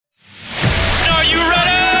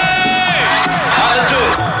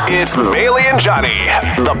It's Bailey and Johnny,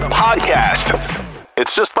 the podcast.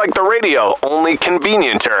 It's just like the radio, only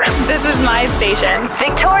convenienter. This is my station.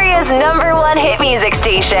 Victoria's #1 hit music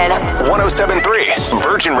station. 107.3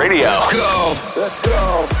 Virgin Radio. Let's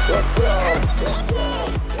go.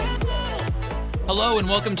 Hello and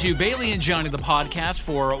welcome to Bailey and Johnny, the podcast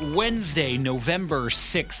for Wednesday, November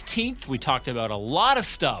 16th. We talked about a lot of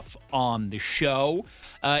stuff on the show,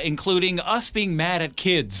 including us being mad at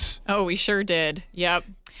kids. Oh, we sure did. Yep.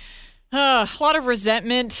 A lot of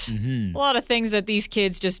resentment, a lot of things that these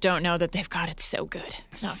kids just don't know that they've got it so good.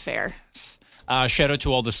 It's not fair. Shout out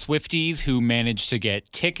to all the Swifties who managed to get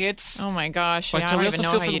tickets. Oh my gosh, But I don't we even also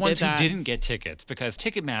know feel how for you the ones did who that. didn't get tickets because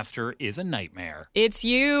Ticketmaster is a nightmare. It's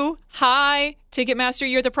you. Hi, Ticketmaster,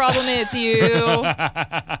 you're the problem. It's you.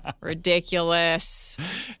 Ridiculous.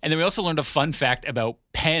 And then we also learned a fun fact about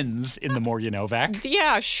pens in the More You Know Vac.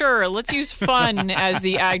 Yeah, sure. Let's use fun as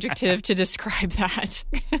the adjective to describe that.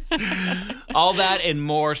 All that and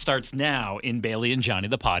more starts now in Bailey and Johnny,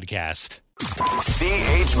 the podcast.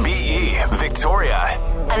 CHBE, Victoria.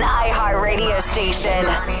 An iHeart radio station.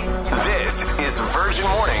 This is Virgin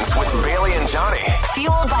Mornings with Bailey and Johnny.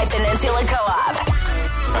 Fueled by Peninsula Co-op.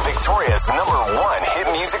 Victoria's #1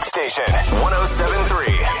 hit music station.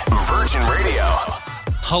 107.3 Virgin Radio.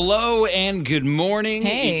 Hello and good morning.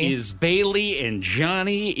 Hey. It is Bailey and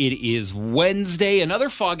Johnny. It is Wednesday. Another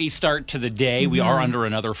foggy start to the day. We are under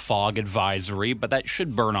another fog advisory, but that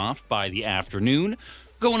should burn off by the afternoon.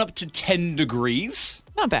 Going up to 10 degrees.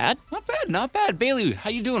 Not bad. Not bad, not bad. Bailey,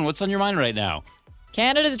 how you doing? What's on your mind right now?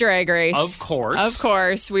 Canada's Drag Race. Of course. Of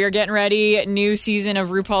course. We are getting ready. New season of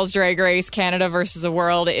RuPaul's Drag Race, Canada versus the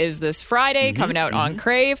World, is this Friday, coming out on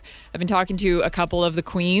Crave. I've been talking to a couple of the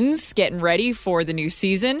queens getting ready for the new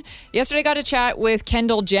season. Yesterday, I got to chat with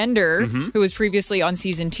Kendall Gender, who was previously on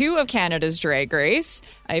season 2 of Canada's Drag Race.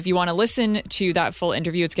 If you want to listen to that full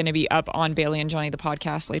interview, it's going to be up on Bailey and Johnny, the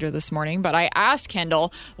podcast, later this morning. But I asked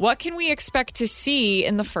Kendall, what can we expect to see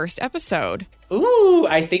in the first episode? Ooh,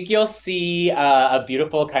 I think you'll see a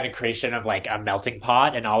beautiful kind of creation of like a melting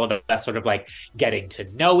pot and all of us sort of like getting to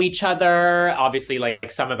know each other. Obviously, like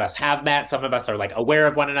some of us have met, some of us are like aware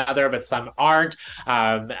of one another, but some aren't.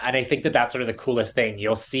 And I think that that's sort of the coolest thing.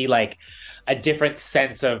 You'll see like a different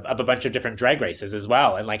sense of a bunch of different drag races as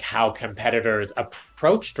well, and like how competitors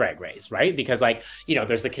approach drag race, right? Because like, you know,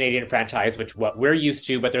 there's the Canadian franchise, which what we're used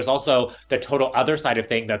to, but there's also the total other side of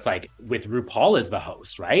thing that's like with RuPaul as the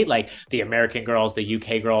host, right? Like the American girls, the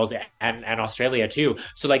UK girls, and Australia too.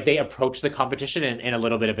 So like they approach the competition in a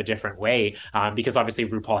little bit of a different way, because obviously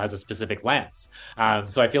RuPaul has a specific lens.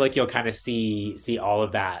 So I feel like you'll kind of see all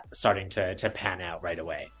of that starting to pan out right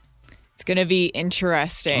away. It's going to be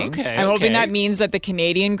interesting. Okay, I'm hoping okay. that means that the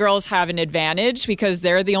Canadian girls have an advantage because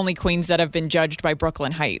they're the only queens that have been judged by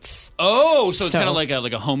Brooklyn Heights. Oh, so it's So- kind of like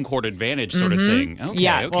a home court advantage sort of thing. Okay,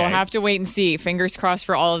 Yeah, okay. we'll have to wait and see. Fingers crossed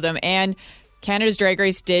for all of them. And Canada's Drag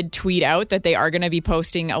Race did tweet out that they are going to be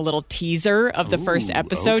posting a little teaser of the first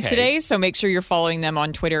episode okay. today. So make sure you're following them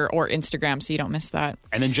on Twitter or Instagram so you don't miss that.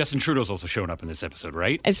 And then Justin Trudeau's also showing up in this episode,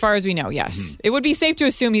 right? As far as we know, yes. It would be safe to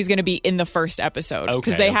assume he's going to be in the first episode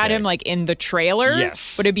because Okay, they had okay. him like in the trailer.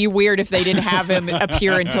 Yes. But it'd be weird if they didn't have him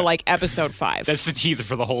appear until like episode 5. That's the teaser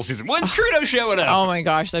for the whole season. When's Trudeau showing up? Oh my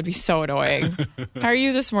gosh, that'd be so annoying. How are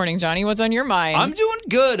you this morning, Johnny? What's on your mind? I'm doing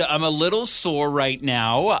good. I'm a little sore right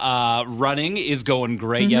now. Running is going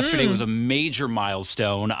great. Yesterday was a major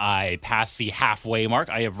milestone. I passed the halfway mark.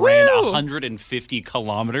 I have ran Woo! 150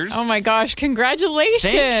 kilometers. Oh my gosh,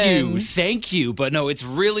 congratulations. Thank you. But no, it's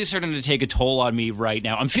really starting to take a toll on me right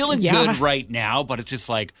now. I'm feeling Yeah. good right now, but it's just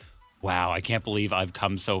like, wow, I can't believe I've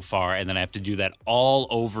come so far. And then I have to do that all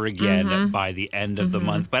over again by the end of the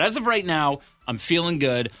month. But as of right now, I'm feeling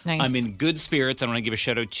good. Nice. I'm in good spirits. I want to give a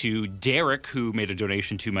shout out to Derek, who made a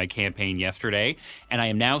donation to my campaign yesterday. And I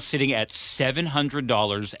am now sitting at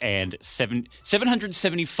 $700 and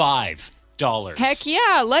 $775. Heck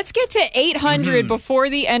yeah, let's get to 800 before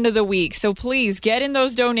the end of the week. So please get in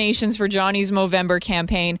those donations for Johnny's Movember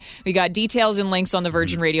campaign. We got details and links on the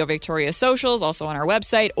Virgin Radio Victoria socials, also on our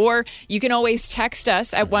website, or you can always text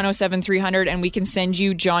us at 107-300 and we can send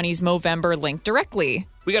you Johnny's Movember link directly.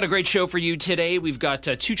 We got a great show for you today. We've got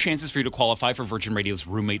 2 chances for you to qualify for Virgin Radio's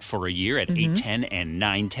Roommate for a Year at 8:10 and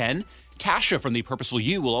 9:10. Tasha from The Purposeful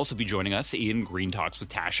You will also be joining us in Green Talks with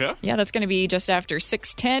Tasha. Yeah, that's going to be just after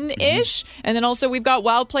 6:10-ish. And then also we've got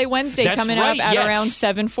Wild Play Wednesday That's coming right, up at yes. around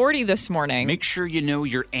 7:40 this morning. Make sure you know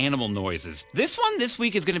your animal noises. This one this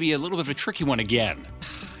week is going to be a little bit of a tricky one again.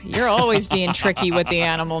 You're always being tricky with the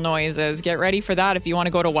animal noises. Get ready for that if you want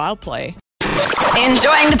to go to Wild Play.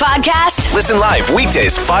 Enjoying the podcast? Listen live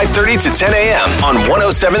weekdays 5:30 to 10 a.m. on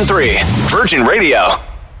 107.3 Virgin Radio.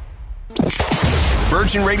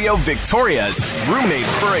 Virgin Radio Victoria's roommate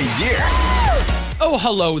for a year. Oh,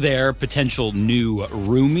 hello there, potential new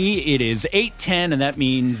roomie. It is 8:10, and that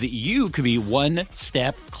means you could be one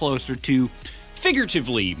step closer to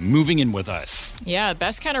figuratively moving in with us. Yeah,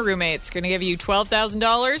 best kind of roommates. Going to give you $12,000,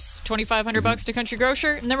 $2,500 to Country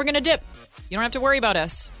Grocer, and then we're going to dip. You don't have to worry about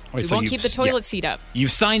us. Wait, we so won't keep the toilet seat up.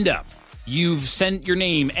 You've signed up. You've sent your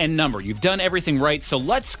name and number. You've done everything right. So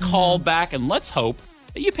let's call back and let's hope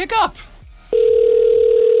that you pick up.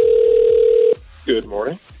 Good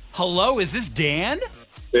morning. Hello, is this Dan?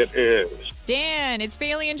 It is. Dan, it's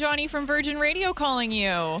Bailey and Johnny from Virgin Radio calling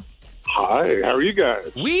you. Hi, how are you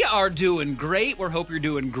guys? We are doing great. We hope you're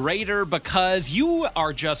doing greater because you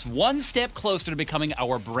are just one step closer to becoming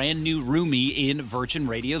our brand new roomie in Virgin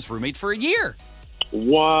Radio's Roommate for a Year.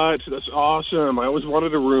 What? That's awesome. I always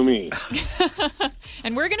wanted a roomie.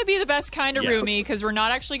 And we're going to be the best kind of roomie because we're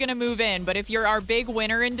not actually going to move in. But if you're our big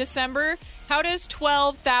winner in December, how does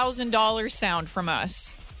 $12,000 sound from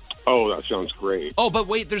us? Oh, that sounds great. Oh, but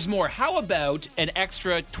wait, there's more. How about an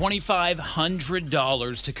extra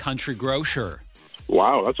 $2,500 to Country Grocer?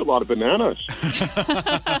 Wow, that's a lot of bananas.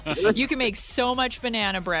 You can make so much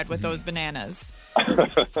banana bread with those bananas.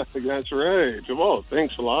 That's right. Well,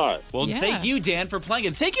 thanks a lot. Well, thank you, Dan, for playing,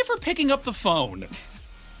 and thank you for picking up the phone.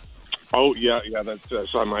 Oh, yeah,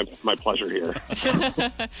 that's on my pleasure here.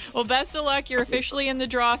 Well, best of luck. You're officially in the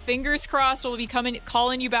draw. Fingers crossed we'll be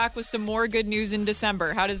calling you back with some more good news in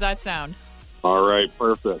December. How does that sound? All right,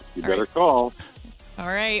 perfect. You better call. All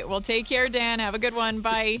right. Well, take care, Dan. Have a good one.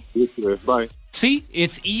 Bye. You too. Bye. See,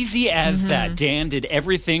 it's easy as that. Dan did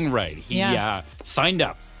everything right. He signed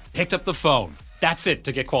up, picked up the phone. That's it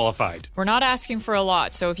to get qualified. We're not asking for a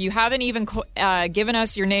lot. So if you haven't even given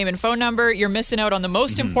us your name and phone number, you're missing out on the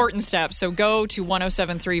most important step. So go to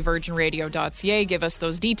 1073virginradio.ca, give us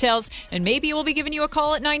those details, and maybe we'll be giving you a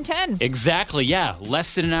call at 9:10. Exactly, yeah.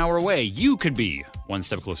 Less than an hour away. You could be one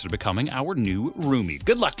step closer to becoming our new roomie.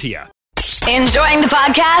 Good luck to you. Enjoying the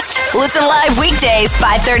podcast? Listen live weekdays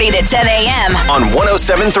 5:30 to 10 a.m. On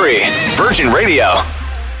 107.3 Virgin Radio.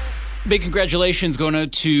 Big congratulations going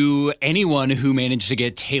out to anyone who managed to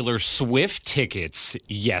get Taylor Swift tickets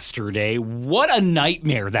yesterday. What a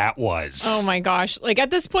nightmare that was. Oh my gosh. Like at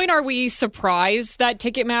this point, are we surprised that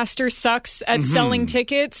Ticketmaster sucks at selling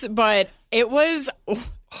tickets? But it was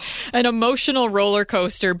an emotional roller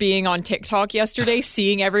coaster being on TikTok yesterday,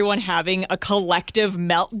 seeing everyone having a collective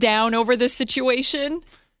meltdown over this situation.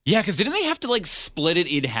 Yeah, because didn't they have to like split it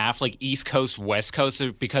in half, like East Coast, West Coast,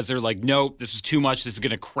 because they're like, nope, this is too much. This is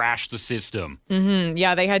going to crash the system.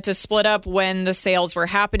 Yeah, they had to split up when the sales were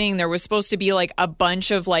happening. There was supposed to be like a bunch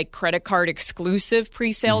of like credit card exclusive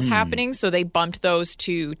pre-sales happening. So they bumped those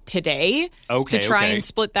to today to try and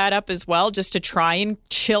split that up as well, just to try and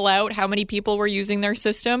chill out how many people were using their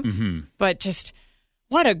system. But just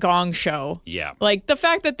what a gong show. Yeah. Like the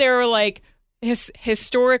fact that they were like,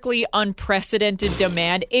 historically unprecedented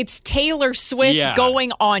demand. It's Taylor Swift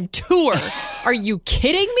going on tour. Are you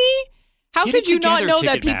kidding me? How could you not know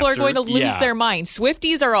that people are going to lose their minds?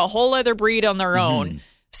 Swifties are a whole other breed on their own.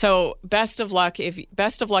 So best of luck if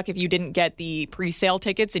you didn't get the pre-sale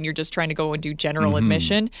tickets and you're just trying to go and do general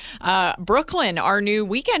admission. Brooklyn, our new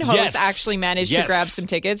weekend host, actually managed to grab some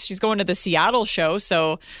tickets. She's going to the Seattle show,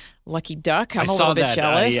 so lucky duck. I'm a little bit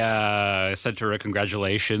jealous. I sent her a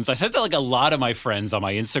congratulations. I sent to like a lot of my friends on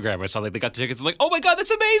my Instagram. I saw like they got tickets. I was like, oh my God,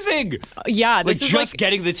 that's amazing. Yeah. This is just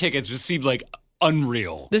getting the tickets just seemed like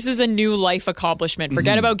unreal. This is a new life accomplishment.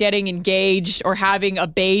 Forget about getting engaged or having a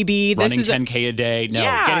baby. Running 10K a day. No,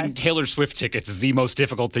 getting Taylor Swift tickets is the most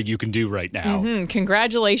difficult thing you can do right now.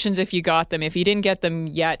 Congratulations if you got them. If you didn't get them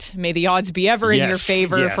yet, may the odds be ever in your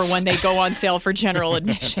favor for when they go on sale for general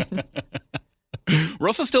admission. We're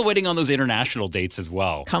also still waiting on those international dates as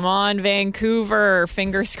well. Come on, Vancouver.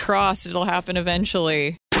 Fingers crossed it'll happen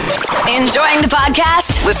eventually. Enjoying the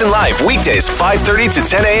podcast? Listen live weekdays 5:30 to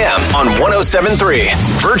 10 a.m. on 107.3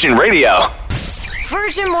 Virgin Radio.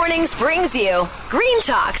 Virgin Mornings brings you Green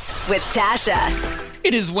Talks with Tasha.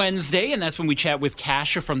 It is Wednesday, and that's when we chat with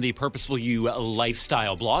Kasha from the Purposeful You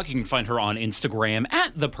lifestyle blog. You can find her on Instagram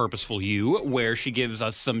at The Purposeful You, where she gives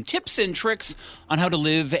us some tips and tricks on how to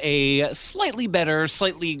live a slightly better,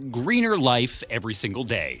 slightly greener life every single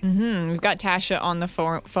day. We've got Tasha on the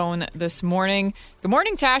phone this morning. Good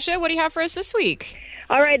morning, Tasha. What do you have for us this week?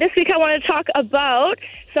 All right, this week I want to talk about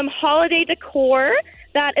some holiday decor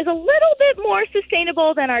that is a little bit more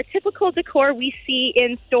sustainable than our typical decor we see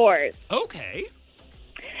in stores. Okay.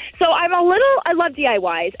 So I love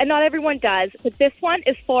DIYs, and not everyone does, but this one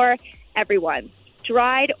is for everyone.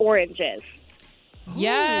 Dried oranges.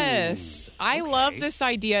 Yes. I okay. love this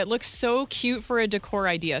idea. It looks so cute for a decor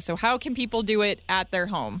idea. So how can people do it at their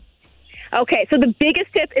home? Okay, so the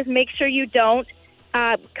biggest tip is make sure you don't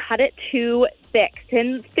cut it too thick.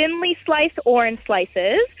 Thinly sliced orange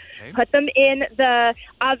slices. Okay. Put them in the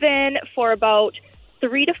oven for about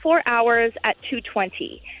 3 to 4 hours at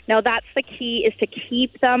 220. Now, that's the key, is to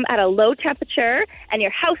keep them at a low temperature, and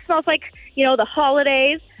your house smells like, the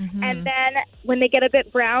holidays. Mm-hmm. And then when they get a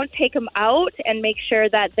bit brown, take them out and make sure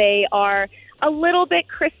that they are a little bit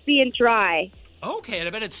crispy and dry. Okay, and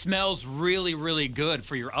I bet it smells really, really good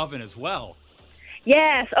for your oven as well.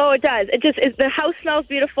 Yes. Oh, it does. It just is. The house smells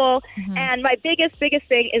beautiful. Mm-hmm. And my biggest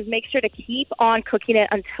thing is make sure to keep on cooking it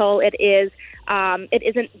until it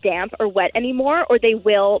isn't damp or wet anymore, or they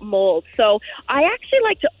will mold. So I actually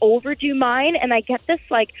like to overdo mine, and I get this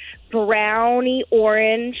like browny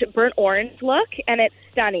orange, burnt orange look, and it's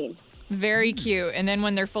stunning. Very cute. And then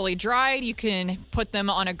when they're fully dried, you can put them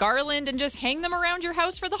on a garland and just hang them around your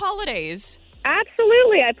house for the holidays.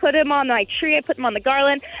 Absolutely. I put them on my tree. I put them on the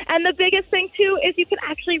garland. And the biggest thing, too, is you can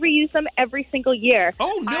actually reuse them every single year.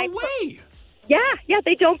 Oh, no way. Yeah,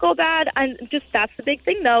 they don't go bad. And that's the big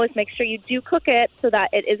thing, though, is make sure you do cook it so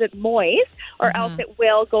that it isn't moist, or else it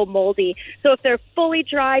will go moldy. So if they're fully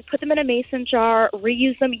dry, put them in a mason jar,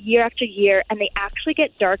 reuse them year after year, and they actually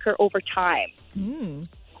get darker over time.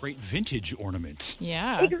 Great vintage ornament.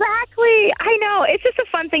 Yeah. Exactly. I know. It's just a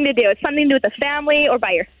fun thing to do. It's something to do with the family or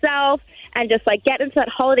by yourself, and just like get into that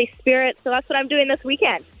holiday spirit. So that's what I'm doing this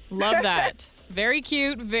weekend. Love that. Very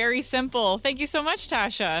cute, very simple. Thank you so much,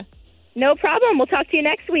 Tasha. No problem. We'll talk to you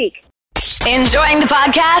next week. Enjoying the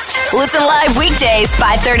podcast? Listen live weekdays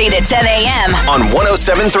 5:30 to 10 a.m. on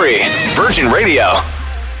 107.3 Virgin Radio.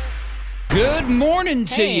 Good morning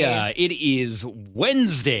to Hey. ya. It is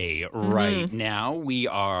Wednesday right now. We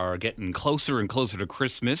are getting closer and closer to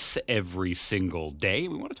Christmas every single day.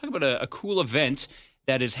 We want to talk about a cool event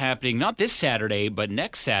that is happening not this Saturday, but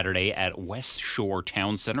next Saturday at West Shore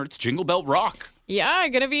Town Center. It's Jingle Bell Rock. Yeah,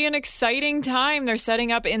 going to be an exciting time. They're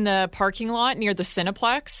setting up in the parking lot near the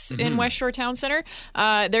Cineplex in West Shore Town Center.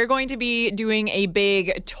 They're going to be doing a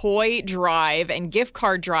big toy drive and gift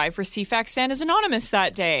card drive for CFAX Santa's Anonymous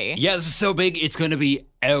that day. Yeah, this is so big, it's going to be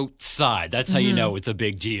outside. That's how you know it's a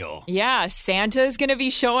big deal. Yeah, Santa's going to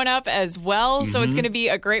be showing up as well, so it's going to be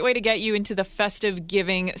a great way to get you into the festive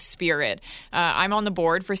giving spirit. I'm on the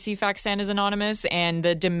board for CFAX Santa's Anonymous, and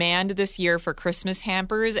the demand this year for Christmas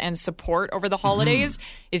hampers and support over the holidays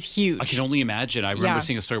is huge. I can only imagine. I remember Yeah.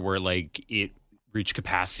 seeing a story where it reached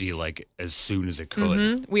capacity as soon as it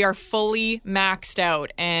could. We are fully maxed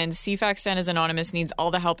out, and CFAX Santa's Anonymous needs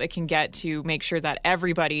all the help it can get to make sure that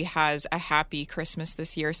everybody has a happy Christmas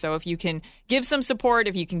this year. So if you can give some support,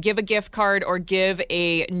 if you can give a gift card or give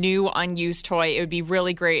a new unused toy, it would be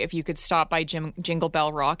really great if you could stop by Jingle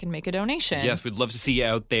Bell Rock and make a donation. Yes, we'd love to see you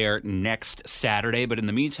out there next Saturday. But in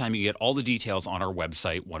the meantime, you get all the details on our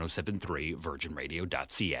website,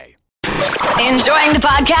 1073virginradio.ca. Enjoying the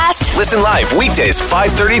podcast? Listen live weekdays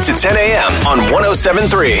 5:30 to 10 a.m. on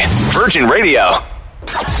 107.3 Virgin Radio.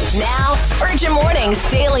 Now, Virgin Mornings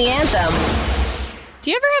Daily Anthem.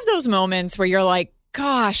 Do you ever have those moments where you're like,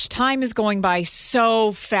 gosh, time is going by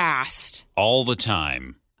so fast? All the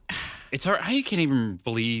time. It's hard. I can't even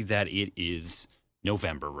believe that it is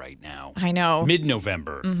November right now. I know.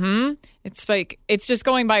 Mid-November. It's like, it's just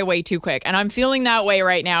going by way too quick. And I'm feeling that way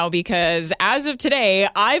right now because as of today,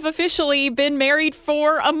 I've officially been married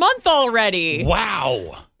for a month already.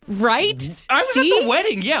 Wow. Right? I was See? at the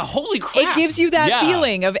wedding. Yeah, holy crap. It gives you that Yeah.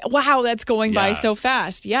 feeling of, wow, that's going by Yeah. so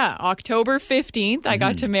fast. Yeah, October 15th, I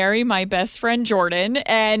got to marry my best friend Jordan.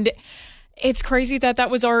 And it's crazy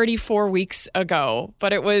that was already 4 weeks ago.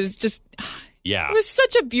 But it was just... Yeah. It was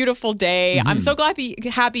such a beautiful day. I'm so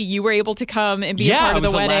happy you were able to come and be a part of the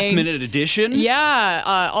it was wedding. a last-minute addition.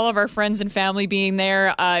 Yeah, all of our friends and family being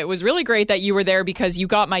there. It was really great that you were there because you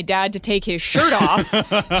got my dad to take his shirt off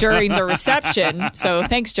during the reception. So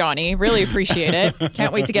thanks, Johnny. Really appreciate it.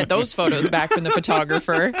 Can't wait to get those photos back from the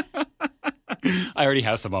photographer. I already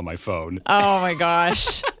have some on my phone. Oh, my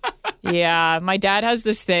gosh. Yeah, my dad has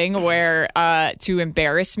this thing where to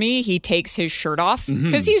embarrass me, he takes his shirt off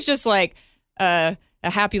because he's just like... a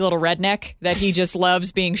happy little redneck that he just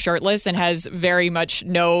loves being shirtless and has very much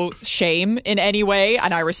no shame in any way.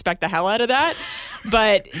 And I respect the hell out of that.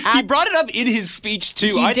 But he brought it up in his speech,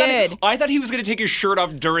 too. He did. I thought he was going to take his shirt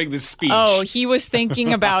off during the speech. Oh, he was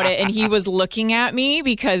thinking about it, and he was looking at me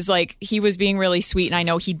because, like, he was being really sweet, and I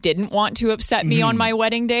know he didn't want to upset me on my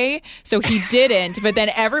wedding day, so he didn't. But then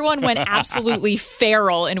everyone went absolutely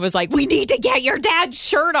feral and was like, we need to get your dad's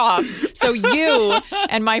shirt off. So you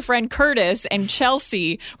and my friend Curtis and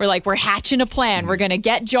Chelsea were like, we're hatching a plan. We're going to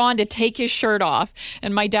get John to take his shirt off.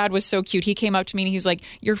 And my dad was so cute. He came up to me and he's like,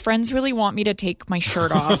 your friends really want me to take my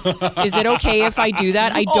shirt off. Is it okay if I do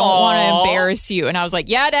that? I don't want to embarrass you. And I was like,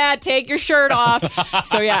 yeah, Dad, take your shirt off.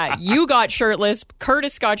 So yeah, you got shirtless.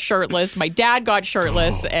 Curtis got shirtless. My dad got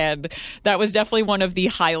shirtless. And that was definitely one of the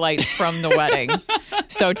highlights from the wedding.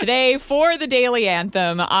 So today, for the Daily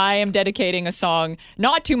Anthem, I am dedicating a song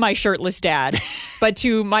not to my shirtless dad, but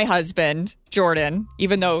to my husband, Jordan,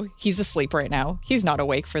 even though he's asleep right now. He's not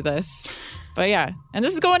awake for this. But yeah, and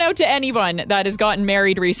this is going out to anyone that has gotten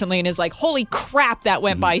married recently and is like, holy crap, that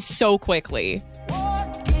went by so quickly.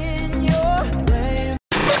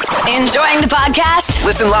 Enjoying the podcast?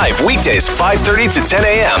 Listen live weekdays 5:30 to 10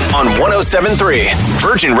 a.m. on 107.3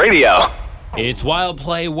 Virgin Radio. It's Wild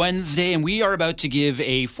Play Wednesday, and we are about to give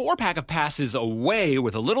a 4-pack of passes away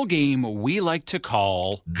with a little game we like to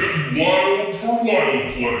call Get Wild for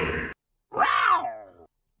Wild Play.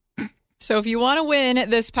 So if you want to win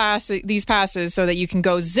these passes so that you can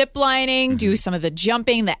go ziplining, do some of the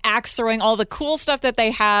jumping, the axe throwing, all the cool stuff that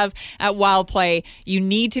they have at Wild Play, you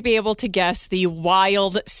need to be able to guess the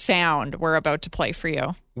wild sound we're about to play for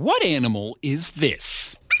you. What animal is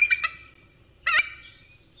this?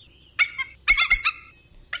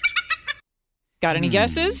 Got any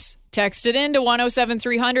guesses? Text it in to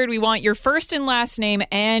 107-300. We want your first and last name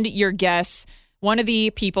and your guess. One of the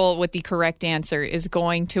people with the correct answer is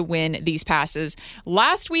going to win these passes.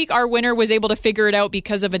 Last week, our winner was able to figure it out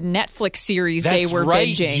because of a Netflix series they were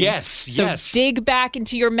binging. Yes, so dig back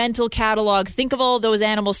into your mental catalog. Think of all those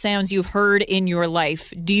animal sounds you've heard in your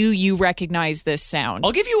life. Do you recognize this sound?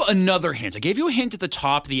 I'll give you another hint. I gave you a hint at the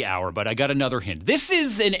top of the hour, but I got another hint. This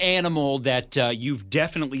is an animal that you've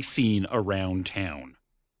definitely seen around town.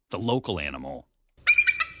 It's a local animal.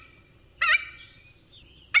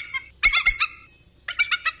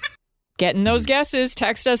 Getting those guesses.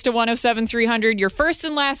 Text us to 107-300, your first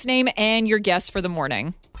and last name and your guess for the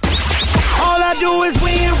morning. All I do is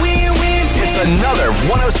win, win, win. It's another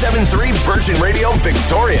 107.3 Virgin Radio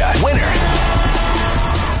Victoria winner.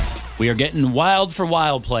 We are getting wild for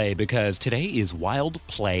Wild Play because today is Wild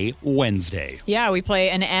Play Wednesday. Yeah, we play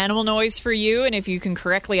an animal noise for you, and if you can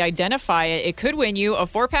correctly identify it, it could win you a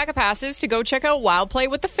 4-pack of passes to go check out Wild Play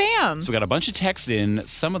with the fam. So we got a bunch of texts in.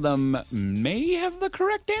 Some of them may have the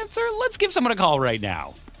correct answer. Let's give someone a call right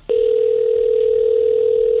now.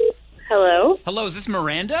 Hello? Hello, is this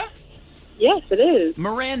Miranda? Yes, it is.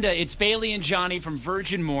 Miranda, it's Bailey and Johnny from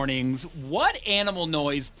Virgin Mornings. What animal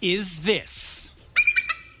noise is this?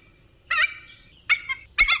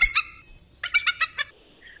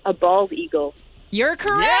 A bald eagle. You're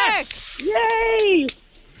correct. Yes! Yay!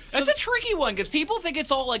 That's a tricky one because people think it's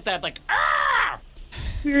all like that, like, ah!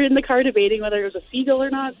 We were in the car debating whether it was a seagull or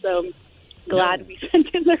not, so I'm glad we sent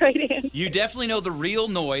in the right answer. You definitely know the real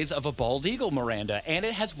noise of a bald eagle, Miranda, and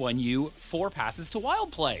it has won you 4 passes to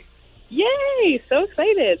Wild Play. Yay! So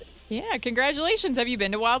excited. Yeah, congratulations. Have you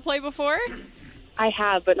been to Wild Play before? I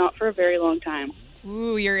have, but not for a very long time.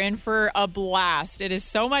 Ooh, you're in for a blast. It is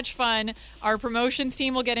so much fun. Our promotions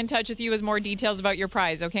team will get in touch with you with more details about your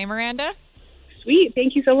prize. Okay, Miranda? Sweet.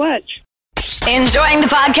 Thank you so much. Enjoying the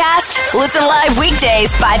podcast? Listen live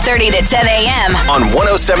weekdays 5:30 to 10 a.m. on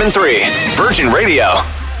 107.3 Virgin Radio.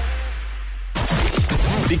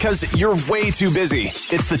 Because you're way too busy.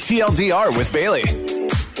 It's the TLDR with Bailey.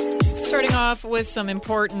 Starting off with some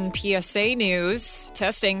important PSA news.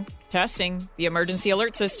 Testing. The emergency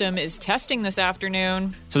alert system is testing this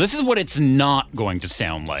afternoon. So this is what it's not going to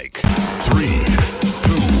sound like. 3, 2,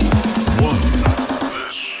 1.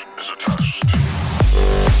 This is a test.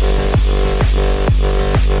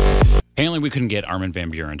 Apparently we couldn't get Armin van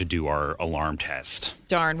Buren to do our alarm test.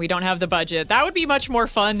 Darn, we don't have the budget. That would be much more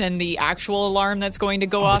fun than the actual alarm that's going to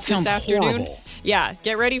go off this afternoon. Horrible. Yeah,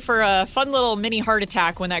 get ready for a fun little mini heart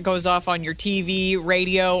attack when that goes off on your TV,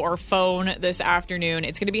 radio, or phone this afternoon.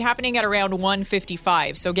 It's going to be happening at around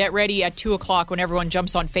 1:55. So get ready at 2 o'clock when everyone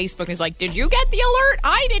jumps on Facebook and is like, did you get the alert?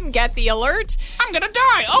 I didn't get the alert. I'm going to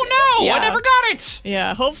die. Oh, no. Yeah. I never got it.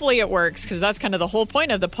 Yeah, hopefully it works because that's kind of the whole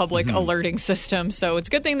point of the public alerting system. So it's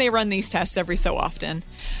a good thing they run these tests every so often.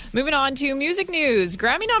 Moving on to music news.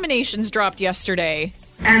 Grammy nominations dropped yesterday.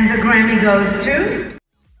 And the Grammy goes to?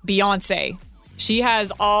 Beyonce. She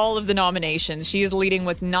has all of the nominations. She is leading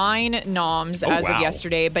with 9 noms as of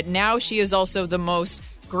yesterday, but now she is also the most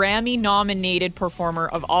Grammy-nominated performer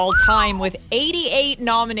of all time with 88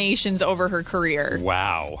 nominations over her career.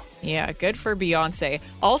 Wow. Yeah, good for Beyonce.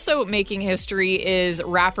 Also making history is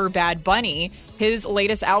rapper Bad Bunny. His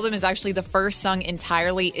latest album is actually the first sung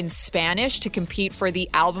entirely in Spanish to compete for the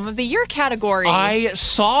Album of the Year category. I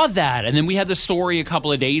saw that. And then we had the story a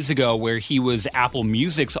couple of days ago where he was Apple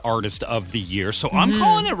Music's Artist of the Year. So I'm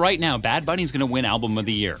calling it right now. Bad Bunny's going to win Album of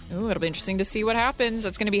the Year. Ooh, it'll be interesting to see what happens.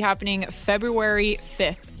 That's going to be happening February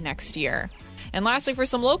 5th next year. And lastly, for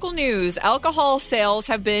some local news, alcohol sales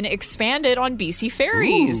have been expanded on BC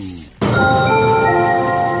ferries.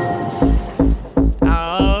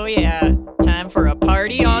 Oh, yeah. Time for a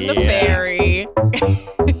party on the ferry.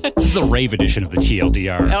 This is the rave edition of the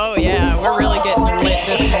TLDR. Oh, yeah. We're really getting lit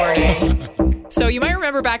this morning. So you might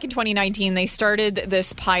remember back in 2019, they started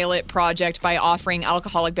this pilot project by offering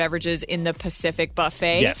alcoholic beverages in the Pacific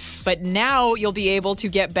Buffet. Yes. But now you'll be able to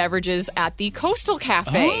get beverages at the Coastal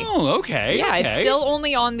Cafe. Oh, okay. Yeah, okay. it's still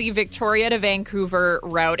only on the Victoria to Vancouver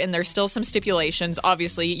route, and there's still some stipulations.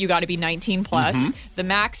 Obviously, you got to be 19 plus. The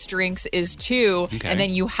max drinks is 2, and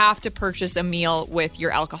then you have to purchase a meal with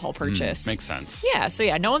your alcohol purchase. Makes sense. Yeah, so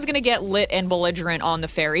yeah, no one's going to get lit and belligerent on the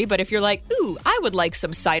ferry, but if you're like, ooh, I would like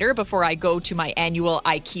some cider before I go to my annual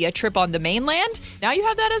IKEA trip on the mainland, now you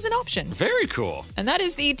have that as an option. Very cool. And that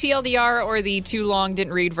is the TLDR, or the too long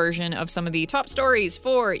didn't read version of some of the top stories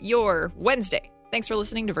for your Wednesday. Thanks for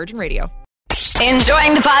listening to Virgin Radio.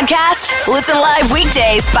 Enjoying the podcast? Listen live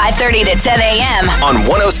weekdays 5:30 to 10 a.m. on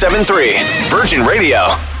 107.3 Virgin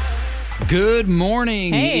Radio. Good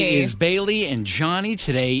morning. Hey. It is Bailey and Johnny.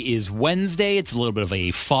 Today is Wednesday. It's a little bit of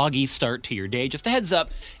a foggy start to your day. Just a heads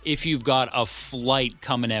up, if you've got a flight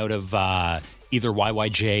coming out of either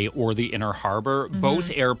YYJ or the Inner Harbor, both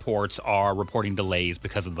airports are reporting delays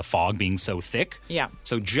because of the fog being so thick. Yeah.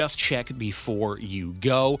 So just check before you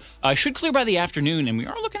go. Should clear by the afternoon, and we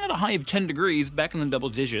are looking at a high of 10 degrees, back in the double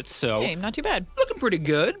digits. So Hey, not too bad. looking pretty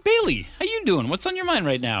good. Bailey, how you doing? What's on your mind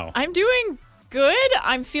right now? I'm doing good.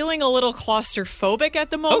 I'm feeling a little claustrophobic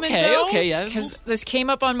at the moment, though. Okay, yeah. Because this came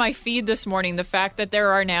up on my feed this morning, the fact that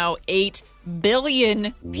there are now 8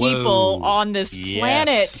 billion people Whoa. on this planet.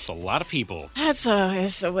 Yes, a lot of people.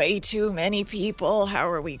 That's way too many people. How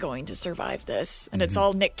are we going to survive this? And it's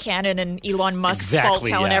all Nick Cannon and Elon Musk's fault, Exactly,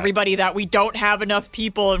 telling yeah. everybody that we don't have enough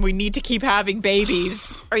people and we need to keep having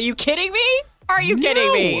babies. Are you kidding me? Are you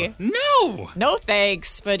kidding me? No. No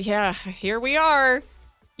thanks. But yeah, here we are.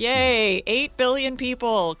 Yay, 8 billion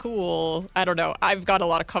people. Cool. I don't know. I've got a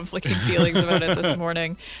lot of conflicting feelings about it this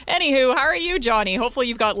morning. Anywho, how are you, Johnny? Hopefully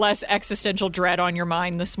you've got less existential dread on your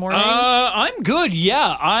mind this morning. I'm good,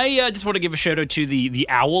 yeah. I just want to give a shout out to the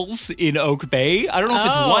owls in Oak Bay. I don't know if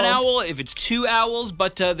it's one owl, if it's 2 owls,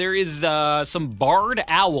 but there is some barred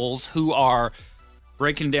owls who are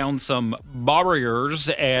breaking down some barriers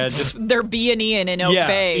and just They're B&Eing in Oak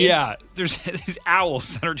Bay. Yeah, there's these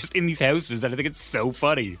owls that are just in these houses, and I think it's so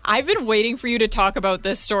funny. I've been waiting for you to talk about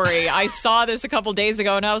this story. I saw this a couple days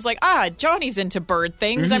ago, and I was like, Johnny's into bird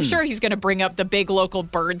things. I'm sure he's going to bring up the big local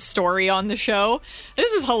bird story on the show.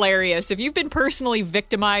 This is hilarious. If you've been personally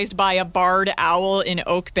victimized by a barred owl in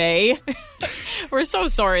Oak Bay, we're so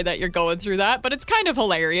sorry that you're going through that, but it's kind of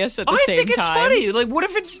hilarious at the same time. I think it's funny. Like, what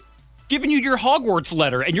if it's giving you your Hogwarts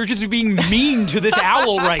letter and you're just being mean to this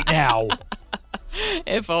owl right now?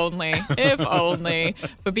 If only. If only.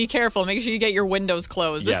 But be careful. Make sure you get your windows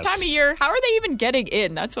closed. This Yes. time of year, how are they even getting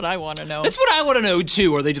in? That's what I want to know. That's what I want to know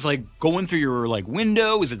too. Are they just like going through your like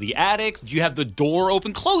window? Is it the attic? Do you have the door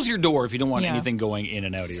open? Close your door if you don't want Yeah. anything going in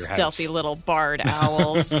and out of your house. Stealthy little barred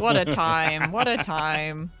owls. What a time. What a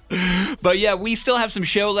time. But yeah, we still have some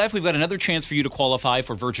show left. We've got another chance for you to qualify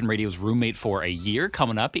for Virgin Radio's Roommate for a Year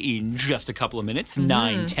coming up in just a couple of minutes.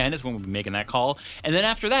 9:10 is when we'll be making that call. And then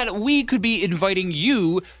after that, we could be inviting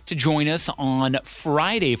you to join us on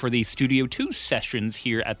Friday for the Studio 2 sessions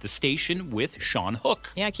here at the station with Sean Hook.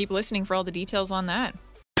 Yeah, keep listening for all the details on that.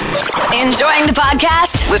 Enjoying the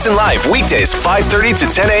podcast? Listen live weekdays 5:30 to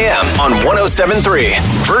 10 a.m. on 107.3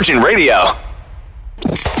 Virgin Radio.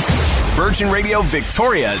 Virgin Radio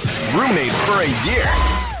Victoria's Roommate for a Year.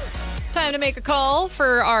 Time to make a call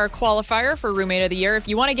for our qualifier for Roommate of the Year. If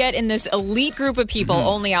you want to get in this elite group of people,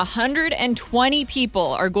 only 120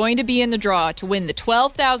 people are going to be in the draw to win the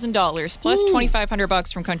 $12,000 plus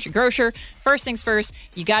 $2,500 from Country Grocer. First things first,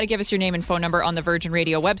 you got to give us your name and phone number on the Virgin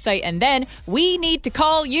Radio website, and then we need to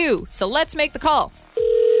call you. So let's make the call.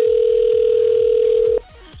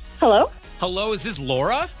 Hello? Hello, is this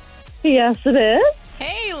Laura? Yes, it is.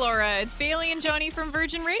 Hey, Laura. It's Bailey and Johnny from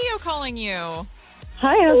Virgin Radio calling you.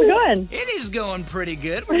 Hi, how's it going? It is going pretty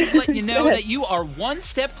good. We're just letting you know that you are one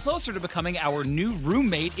step closer to becoming our new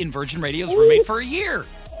roommate in Virgin Radio's Roommate for a Year.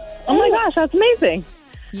 Oh my gosh, that's amazing.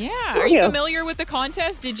 Yeah. Are you familiar with the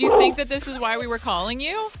contest? Did you think that this is why we were calling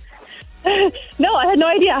you? No, I had no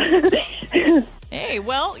idea. Hey,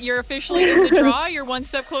 well, you're officially in the draw. You're one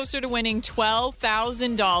step closer to winning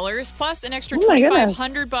 $12,000 plus an extra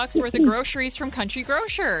 $2,500 worth of groceries from Country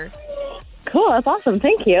Grocer. Cool, that's awesome.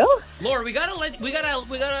 Thank you. Laura, we gotta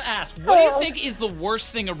ask. What do you think is the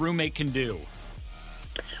worst thing a roommate can do?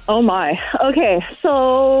 Oh my. Okay,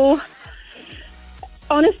 so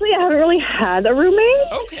honestly, I haven't really had a roommate.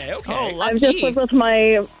 Okay. Oh, lucky. I've just lived with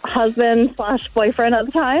my husband/boyfriend at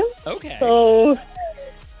the time. Okay. So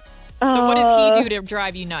what does he do to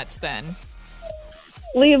drive you nuts then?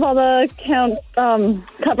 Leave all the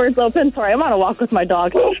cupboards open. Sorry, I'm on a walk with my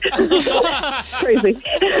dog. Crazy.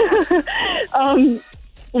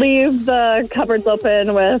 Leave the cupboards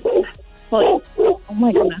open with, oh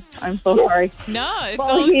my goodness, I'm so sorry. No, it's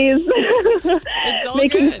all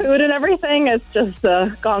making good. food and everything. It's just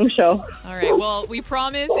a gong show. All right, well, we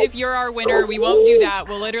promise if you're our winner, we won't do that.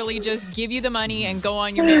 We'll literally just give you the money and go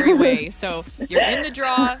on your merry way. So you're in the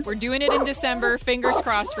draw. We're doing it in December. Fingers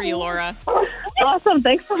crossed for you, Laura. Awesome.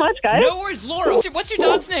 Thanks so much, guys. No worries, Laura. What's your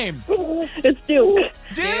dog's name? It's Duke.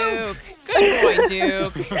 Duke. Good boy,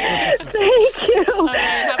 Duke. Thank you. All right,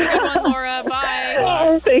 have a good one, Laura. Bye.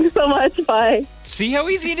 Oh, thanks so much. Bye. See how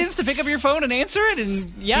easy it is to pick up your phone and answer it and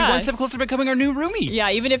be one step closer to becoming our new roomie. Yeah,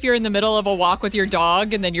 even if you're in the middle of a walk with your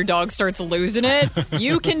dog and then your dog starts losing it,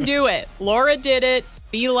 you can do it. Laura did it.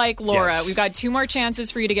 Be like Laura. Yes. We've got 2 more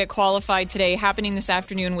chances for you to get qualified today, happening this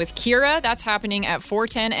afternoon with Kira. That's happening at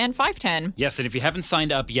 4:10 and 5:10. Yes, and if you haven't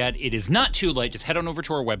signed up yet, it is not too late. Just head on over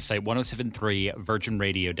to our website,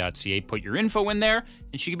 1073virginradio.ca. Put your info in there,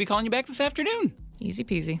 and she could be calling you back this afternoon. Easy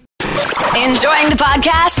peasy. Enjoying the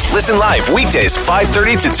podcast? Listen live weekdays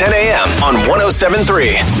 5:30 to 10 a.m. on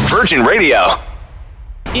 107.3 Virgin Radio.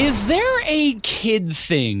 Is there a kid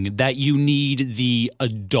thing that you need the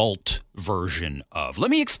adult version of? Let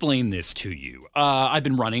me explain this to you. I've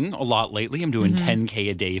been running a lot lately. I'm doing 10K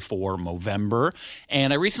a day for Movember.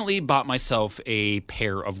 And I recently bought myself a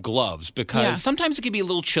pair of gloves because sometimes it can be a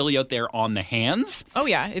little chilly out there on the hands. Oh,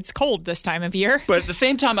 yeah. It's cold this time of year. But at the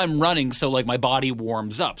same time, I'm running, so like my body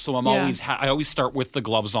warms up. So I always start with the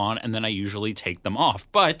gloves on, and then I usually take them off.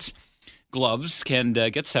 But gloves can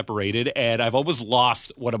get separated, and I've always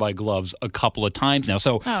lost one of my gloves a couple of times now.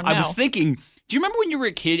 So I was thinking, do you remember when you were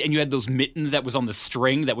a kid and you had those mittens that was on the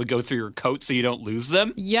string that would go through your coat so you don't lose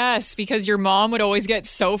them? Yes, because your mom would always get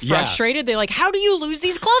so frustrated. They're like, how do you lose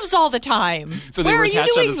these gloves all the time? So they were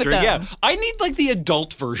attached on the string. Yeah, I need like the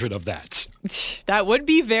adult version of that. That would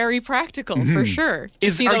be very practical for sure.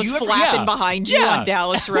 See those flapping behind you on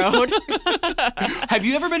Dallas Road. Have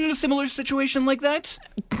you ever been in a similar situation like that?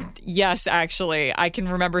 Yes, actually. I can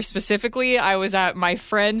remember specifically I was at my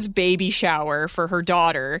friend's baby shower for her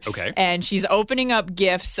daughter. Okay. And she's opening up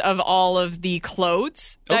gifts of all of the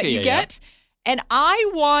clothes that you get. Yeah. And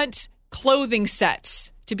I want clothing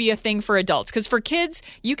sets to be a thing for adults. Because for kids,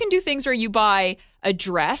 you can do things where you buy a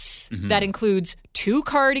dress that includes 2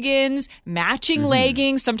 cardigans, matching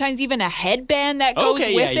leggings, sometimes even a headband that goes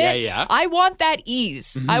with it. Yeah. I want that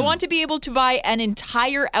ease. I want to be able to buy an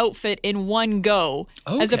entire outfit in one go,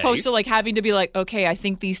 as opposed to like having to be like, okay, I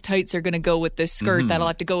think these tights are going to go with this skirt. That'll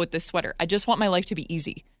have to go with this sweater. I just want my life to be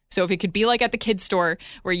easy. So if it could be like at the kids store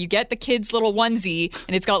where you get the kids' little onesie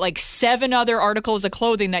and it's got like 7 other articles of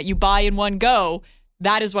clothing that you buy in one go,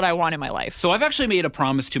 that is what I want in my life. So I've actually made a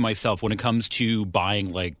promise to myself when it comes to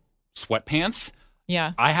buying like sweatpants.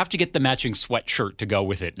 Yeah. I have to get the matching sweatshirt to go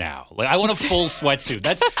with it now. Like I want a full sweatsuit.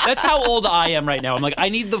 That's how old I am right now. I'm like, I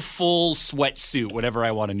need the full sweatsuit whenever I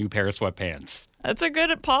want a new pair of sweatpants. That's a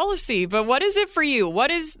good policy. But what is it for you? What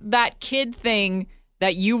is that kid thing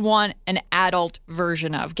that you want an adult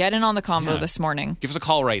version of? Get in on the convo this morning. Give us a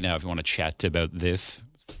call right now if you want to chat about this.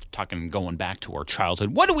 Going back to our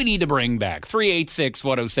childhood. What do we need to bring back?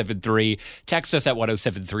 386-1073. Text us at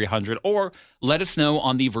 107300 or let us know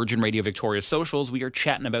on the Virgin Radio Victoria socials. We are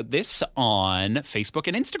chatting about this on Facebook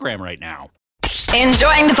and Instagram right now.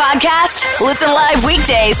 Enjoying the podcast? Listen live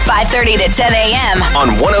weekdays 5:30 to 10 a.m. on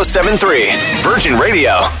 107.3 Virgin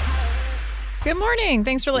Radio. Good morning.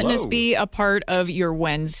 Thanks for letting us be a part of your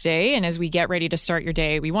Wednesday. And as we get ready to start your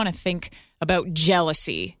day, we want to think about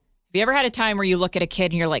jealousy. Have you ever had a time where you look at a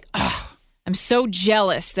kid and you're like, oh, I'm so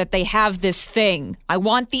jealous that they have this thing. I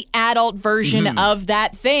want the adult version of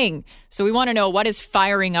that thing. So we want to know, what is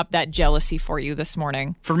firing up that jealousy for you this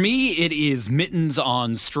morning? For me, it is mittens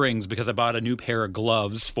on strings because I bought a new pair of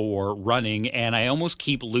gloves for running, and I almost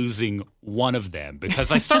keep losing one of them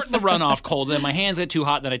because I start the run off cold, and then my hands get too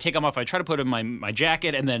hot, then I take them off, I try to put them in my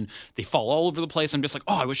jacket, and then they fall all over the place. I'm just like,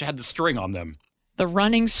 oh, I wish I had the string on them. The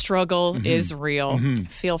running struggle is real.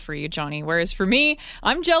 Feel for you, Johnny. Whereas for me,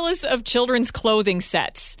 I'm jealous of children's clothing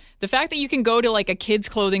sets. The fact that you can go to like a kid's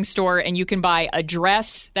clothing store and you can buy a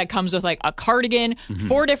dress that comes with like a cardigan,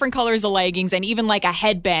 4 different colors of leggings, and even like a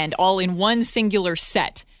headband all in one singular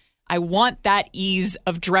set. I want that ease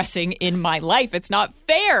of dressing in my life. It's not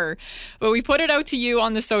fair. But we put it out to you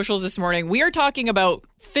on the socials this morning. We are talking about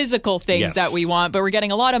physical things that we want, but we're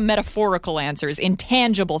getting a lot of metaphorical answers,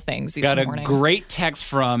 intangible things this morning. Got a great text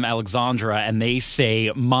from Alexandra, and they say,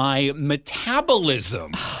 my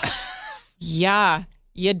metabolism. Yeah.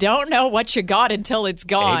 You don't know what you got until it's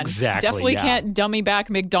gone. Exactly. Definitely can't dummy back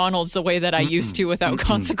McDonald's the way that I used to without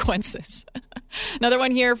consequences. Another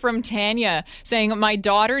one here from Tanya saying, my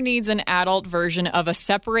daughter needs an adult version of a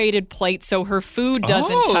separated plate so her food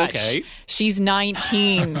doesn't touch. Okay. She's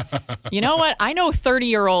 19. You know what? I know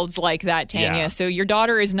 30-year-olds like that, Tanya. Yeah. So your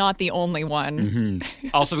daughter is not the only one.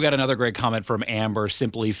 Also, we got another great comment from Amber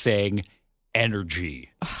simply saying, energy.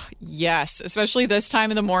 Yes, especially this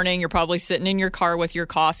time of the morning. You're probably sitting in your car with your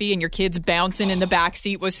coffee and your kid's bouncing in the back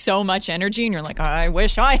seat with so much energy. And you're like, I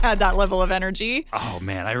wish I had that level of energy. Oh,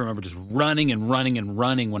 man. I remember just running and running and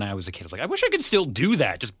running when I was a kid. I was like, I wish I could still do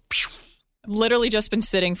that. Just literally just been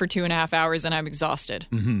sitting for 2.5 hours and I'm exhausted.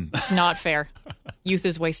 It's not fair. Youth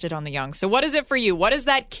is wasted on the young. So what is it for you? What is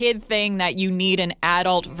that kid thing that you need an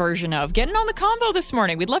adult version of? Getting on the combo this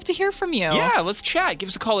morning. We'd love to hear from you. Yeah, let's chat. Give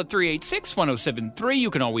us a call at 386-1073. You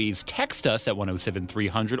can always text us at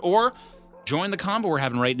 107300 or join the combo we're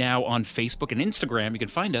having right now on Facebook and Instagram. You can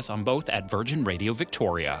find us on both at Virgin Radio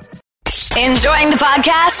Victoria. Enjoying the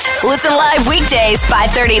podcast? Listen live weekdays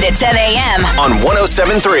 5:30 to 10 a.m. on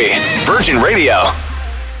 107.3 Virgin Radio.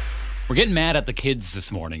 We're getting mad at the kids this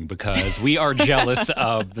morning because we are jealous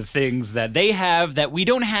of the things that they have that we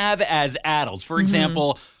don't have as adults. For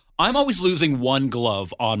example, I'm always losing one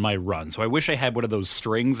glove on my run. So I wish I had one of those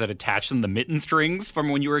strings that attach them, the mitten strings from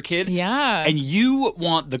when you were a kid. Yeah. And you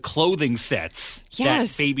want the clothing sets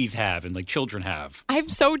Yes. that babies have and like children have. I'm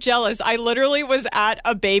so jealous. I literally was at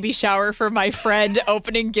a baby shower for my friend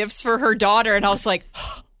opening gifts for her daughter, and I was like,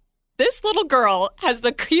 this little girl has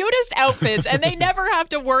the cutest outfits, and they never have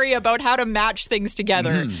to worry about how to match things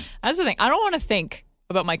together. That's the thing. I don't want to think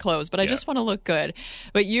about my clothes, but I just want to look good.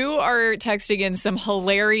 But you are texting in some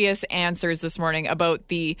hilarious answers this morning about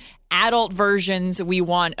the adult versions we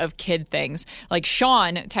want of kid things. Like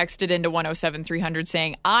Sean texted into 107-300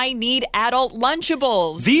 saying, I need adult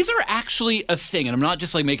Lunchables. These are actually a thing, and I'm not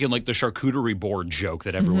just like making like the charcuterie board joke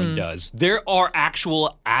that everyone does. There are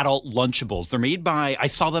actual adult Lunchables. They're made by, I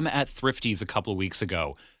saw them at Thrifty's a couple of weeks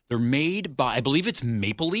ago. They're made by, I believe it's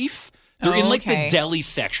Maple Leaf. They're in like the deli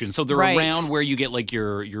section, so they're around where you get like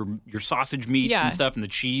your sausage meats and stuff and the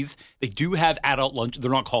cheese. They do have adult lunch.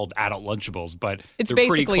 They're not called adult Lunchables, but it's they're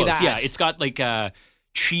basically pretty close. that. Yeah, it's got like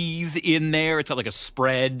cheese in there. It's got like a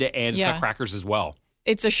spread, and it's got crackers as well.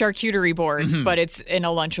 It's a charcuterie board, but it's in a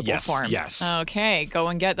Lunchable form. Yes. Okay, go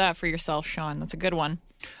and get that for yourself, Sean. That's a good one.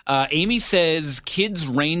 Amy says kids'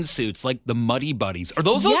 rain suits, like the Muddy Buddies. Are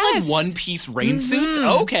those like one-piece rain suits?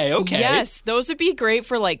 Okay. Yes, those would be great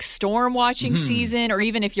for like storm watching season, or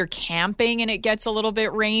even if you're camping and it gets a little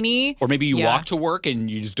bit rainy. Or maybe you walk to work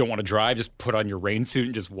and you just don't want to drive. Just put on your rain suit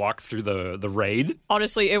and just walk through the rain.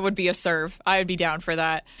 Honestly, it would be a serve. I would be down for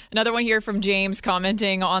that. Another one here from James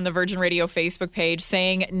commenting on the Virgin Radio Facebook page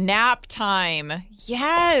saying nap time.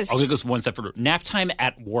 Yes. I'll go this one step further. Nap time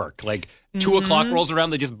at work. Like 2 o'clock rolls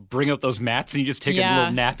around, they just bring out those mats and you just take a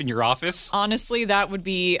little nap in your office. Honestly, that would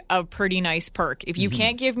be a pretty nice perk. If you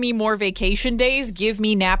can't give me more vacation days, give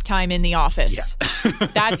me nap time in the office. Yeah.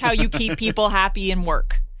 That's how you keep people happy in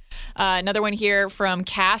work. Another one here from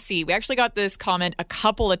Cassie. We actually got this comment a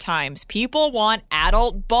couple of times. People want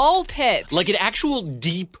adult ball pits. Like an actual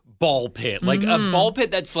deep ball pit, like a ball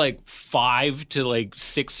pit that's like 5 to like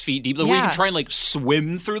 6 feet deep, where you can try and like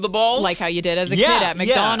swim through the balls, like how you did as a kid at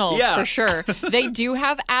McDonald's, for sure. They do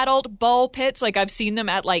have adult ball pits. Like I've seen them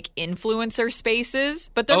at like influencer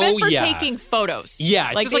spaces, but they're meant for taking photos. Yeah,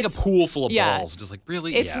 it's like, just like a pool full of balls. Just like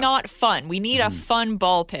really, it's not fun. We need a fun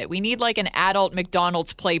ball pit. We need like an adult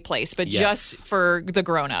McDonald's play place, but just for the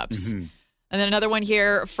grown-ups. And then another one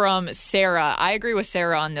here from Sarah. I agree with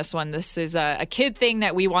Sarah on this one. This is a kid thing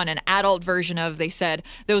that we want an adult version of. They said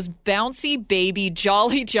those bouncy baby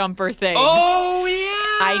jolly jumper things. Oh, yeah.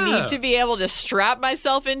 I need to be able to strap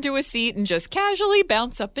myself into a seat and just casually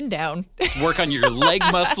bounce up and down. Work on your leg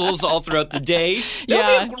muscles all throughout the day.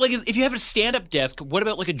 Yeah. Like if you have a stand-up desk, what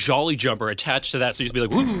about like a jolly jumper attached to that? So you just be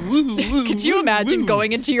like, woo, woo, woo. Could you imagine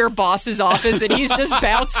going into your boss's office and he's just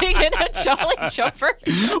bouncing in a jolly jumper?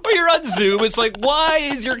 Or you're on Zoom. It's like, why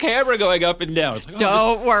is your camera going up and down? It's like,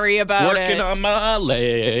 Don't worry about working it. on my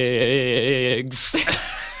legs.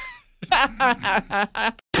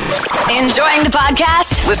 Enjoying the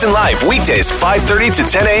podcast? Listen live weekdays 5:30 to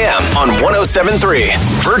 10 a.m. on 107.3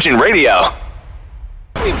 Virgin Radio.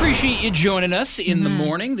 We appreciate you joining us in the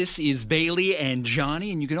morning. This is Bailey and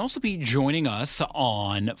Johnny, and you can also be joining us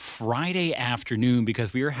on Friday afternoon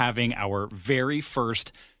because we are having our very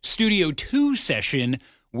first Studio 2 session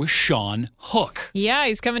with Sean Hook. Yeah,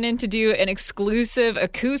 he's coming in to do an exclusive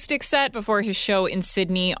acoustic set before his show in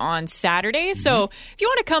Sydney on Saturday. So if you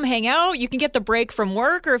want to come hang out, you can get the break from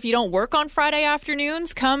work, or if you don't work on Friday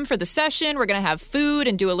afternoons, come for the session. We're going to have food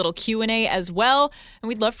and do a little Q&A as well, and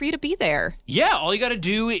we'd love for you to be there. Yeah, all you got to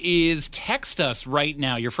do is text us right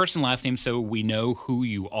now, your first and last name, so we know who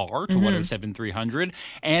you are, to 107-300,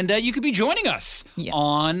 and you could be joining us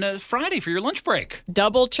on Friday for your lunch break.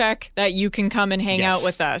 Double check that you can come and hang out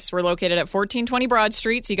with us. We're located at 1420 Broad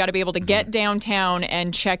Street, so you got to be able to get downtown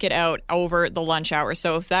and check it out over the lunch hour.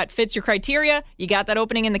 So if that fits your criteria, you got that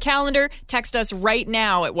opening in the calendar, text us right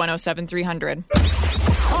now at 107-300.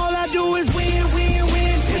 All I do is win, win,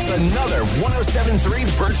 win. It's another 107.3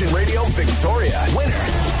 Virgin Radio Victoria winner.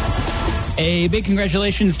 A big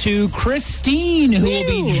congratulations to Christine, who will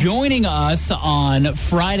be joining us on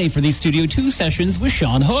Friday for these Studio 2 sessions with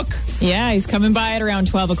Sean Hook. Yeah, he's coming by at around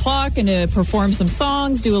 12 o'clock and to perform some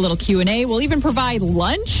songs, do a little Q&A. We'll even provide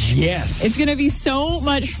lunch. Yes. It's going to be so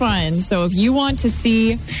much fun. So if you want to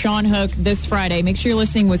see Sean Hook this Friday, make sure you're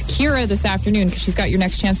listening with Kira this afternoon because she's got your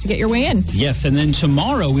next chance to get your way in. Yes, and then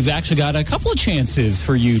tomorrow we've actually got a couple of chances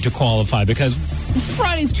for you to qualify because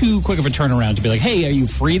Friday's too quick of a turnaround to be like, hey, are you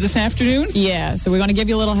free this afternoon? Yeah, so we want to give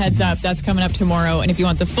you a little heads up. That's coming up tomorrow. And if you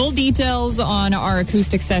want the full details on our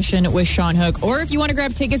acoustic session with Sean Hook, or if you want to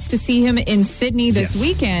grab tickets to see him in Sydney this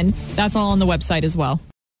weekend, that's all on the website as well.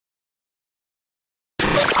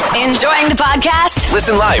 Enjoying the podcast?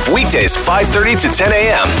 Listen live weekdays 5:30 to 10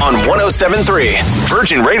 a.m. on 107.3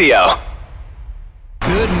 Virgin Radio.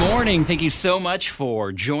 Good morning. Thank you so much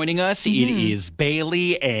for joining us. It is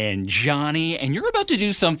Bailey and Johnny, and you're about to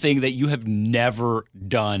do something that you have never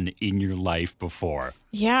done in your life before.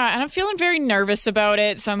 Yeah, and I'm feeling very nervous about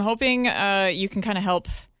it, so I'm hoping you can kind of help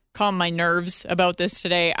calm my nerves about this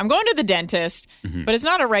today. I'm going to the dentist, but it's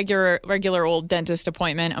not a regular old dentist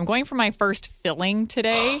appointment. I'm going for my first filling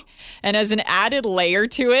today, and as an added layer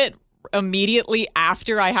to it, immediately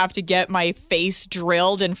after I have to get my face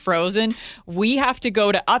drilled and frozen, we have to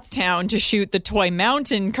go to Uptown to shoot the Toy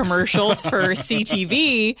Mountain commercials for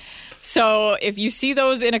CTV. So if you see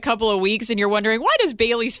those in a couple of weeks and you're wondering, why does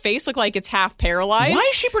Bailey's face look like it's half paralyzed? Why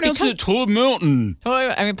is she pronouncing it Toy Mountain?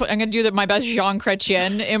 I mean, I'm going to do my best Jean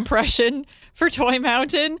Chrétien impression for Toy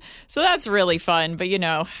Mountain. So that's really fun. But, you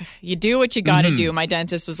know, you do what you got to do. My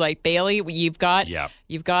dentist was like, Bailey, you've got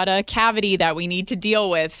a cavity that we need to deal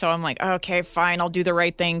with. So I'm like, okay, fine, I'll do the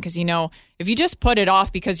right thing. Because, you know, if you just put it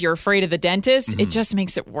off because you're afraid of the dentist, it just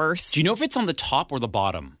makes it worse. Do you know if it's on the top or the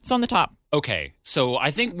bottom? It's on the top. Okay, so I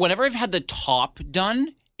think whenever I've had the top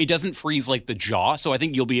done, it doesn't freeze like the jaw, so I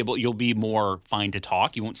think you'll be more fine to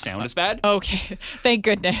talk. You won't sound as bad. Okay, thank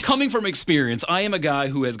goodness. Coming from experience, I am a guy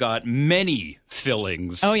who has got many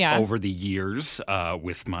fillings over the years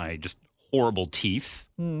with my just horrible teeth.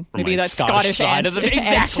 Maybe that Scottish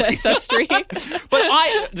ancestry.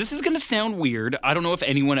 But this is going to sound weird. I don't know if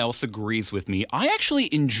anyone else agrees with me. I actually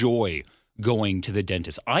enjoy going to the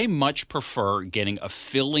dentist. I much prefer getting a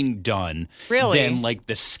filling done than like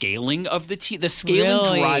the scaling of the teeth. The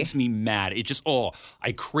scaling drives me mad. It just,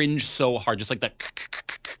 I cringe so hard. Just like that.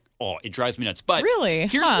 It drives me nuts. But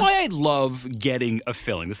here's why I love getting a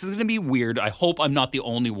filling. This is going to be weird. I hope I'm not the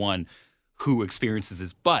only one who experiences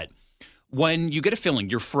this. But when you get a filling,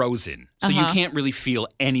 you're frozen. So you can't really feel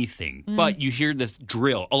anything. But you hear this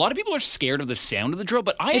drill. A lot of people are scared of the sound of the drill,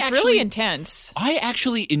 but it's really intense. I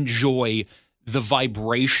actually enjoy the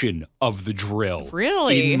vibration of the drill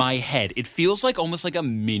in my head. It feels like almost like a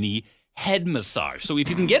mini head massage. So if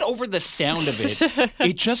you can get over the sound of it,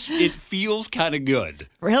 it feels kind of good.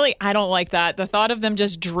 Really? I don't like that. The thought of them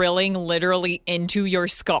just drilling literally into your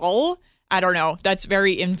skull, I don't know. That's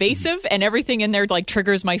very invasive, and everything in there like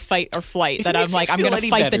triggers my fight or flight. That I'm like, I'm going to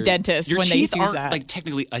fight the dentist Your when they teeth use aren't, that. like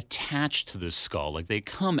technically attached to the skull, like they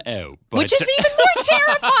come out, but Which is even more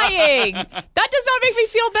terrifying. That does not make me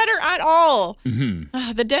feel better at all.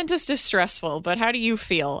 The dentist is stressful, but how do you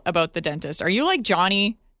feel about the dentist? Are you like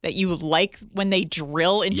Johnny, that you like when they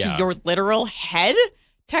drill into your literal head?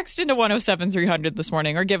 Text into 107-300 this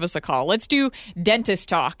morning or give us a call. Let's do dentist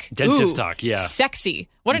talk. Dentist talk, yeah. Sexy.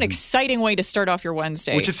 What an exciting way to start off your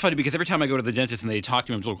Wednesday. Which is funny because every time I go to the dentist and they talk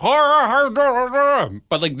to me, I'm just like,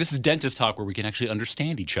 but like this is dentist talk where we can actually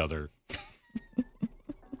understand each other.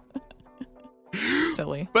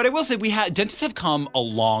 Silly. But I will say dentists have come a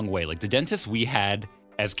long way. Like the dentists we had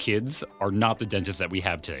as kids are not the dentists that we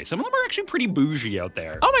have today. Some of them are actually pretty bougie out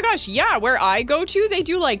there. Oh my gosh, yeah. Where I go to, they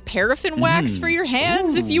do like paraffin wax for your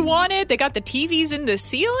hands if you want it. They got the TVs in the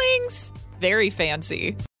ceilings. Very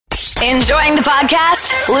fancy. Enjoying the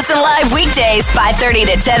podcast? Listen live weekdays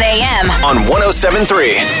 5:30 to 10 a.m. on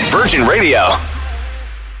 107.3 Virgin Radio.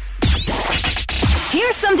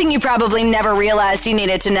 Here's something you probably never realized you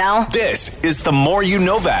needed to know. This is The More You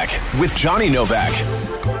Novak with Johnny Novak.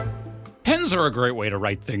 Pens are a great way to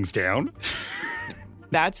write things down.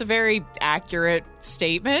 That's a very accurate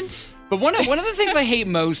statement. But one of the things I hate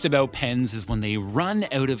most about pens is when they run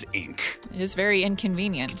out of ink. It is very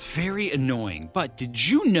inconvenient. It's very annoying. But did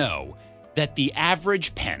you know that the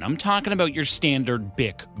average pen, I'm talking about your standard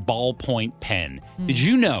Bic ballpoint pen, did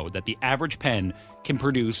you know that the average pen can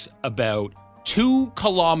produce about 2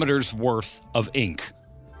 kilometers worth of ink?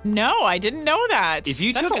 No, I didn't know that.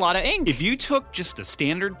 That's a lot of ink. If you took just a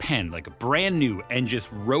standard pen, like a brand new, and just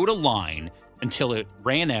wrote a line until it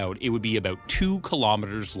ran out, it would be about 2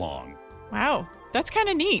 kilometers long. Wow, that's kind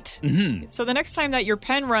of neat. So the next time that your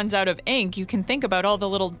pen runs out of ink, you can think about all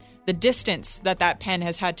the distance that pen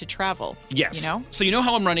has had to travel. Yes. You know? So you know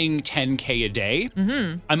how I'm running 10K a day?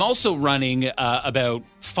 I'm also running about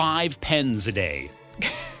 5 pens a day.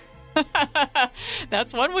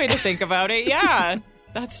 That's one way to think about it, yeah.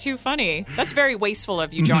 That's too funny. That's very wasteful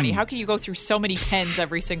of you, Johnny. How can you go through so many pens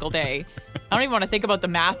every single day? I don't even want to think about the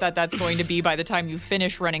math that's going to be by the time you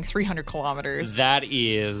finish running 300 kilometers. That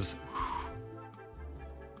is...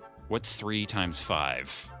 What's 3 times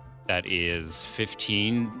 5? That is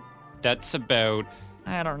 15. That's about...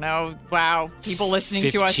 I don't know. Wow. People listening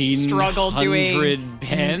to us struggle doing... 1,500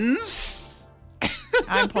 pens?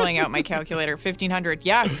 I'm pulling out my calculator. 1,500.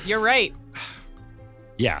 Yeah, you're right.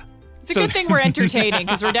 Yeah. It's a good thing we're entertaining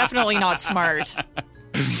because we're definitely not smart.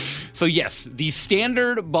 So yes, the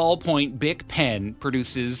standard ballpoint Bic pen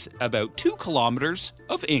produces about 2 kilometers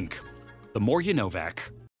of ink. The more you know, Vac.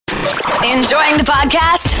 Enjoying the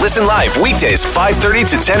podcast? Listen live weekdays 5:30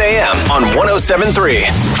 to 10 a.m. on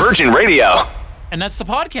 107.3 Virgin Radio. And that's the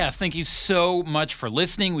podcast. Thank you so much for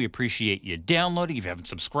listening. We appreciate you downloading. If you haven't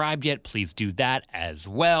subscribed yet, please do that as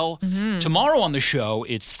well. Tomorrow on the show,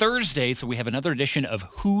 it's Thursday, so we have another edition of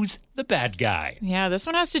Who's the Bad Guy? Yeah, this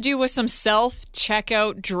one has to do with some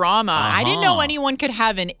self-checkout drama. I didn't know anyone could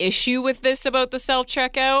have an issue with this about the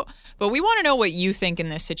self-checkout, but we want to know what you think in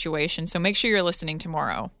this situation, so make sure you're listening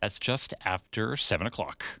tomorrow. That's just after 7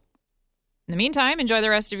 o'clock. In the meantime, enjoy the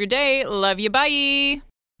rest of your day. Love you. Bye.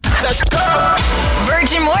 Let's go!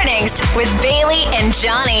 Virgin Mornings with Bailey and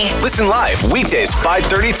Johnny. Listen live weekdays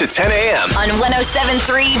 5:30 to 10 a.m. on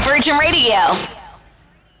 107.3 Virgin Radio.